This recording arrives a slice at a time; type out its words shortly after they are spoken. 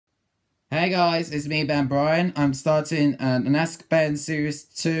Hey guys, it's me, Ben Bryan. I'm starting an Ask Ben Series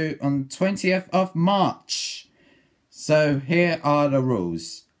 2 on 20th of March. So here are the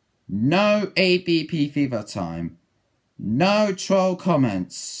rules. No ABP Fever time. No troll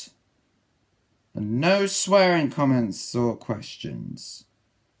comments. And no swearing comments or questions.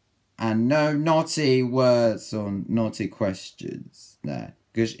 And no naughty words or naughty questions there.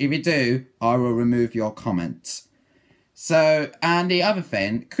 Because if you do, I will remove your comment. So, and the other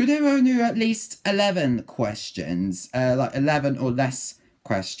thing, could there only at least 11 questions? Like 11 or less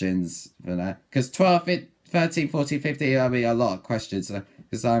questions for that? Because 12, 13, 14, 15, that'll be a lot of questions.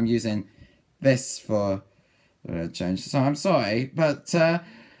 Because I'm using this for change. So I'm sorry, but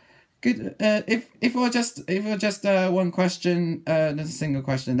good. If it were just one question, a single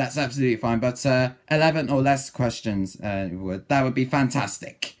question, that's absolutely fine. But 11 or less questions, that would be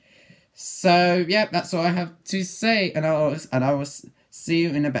fantastic. So, yeah, that's all I have to say, and I will see you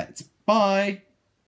in a bit. Bye!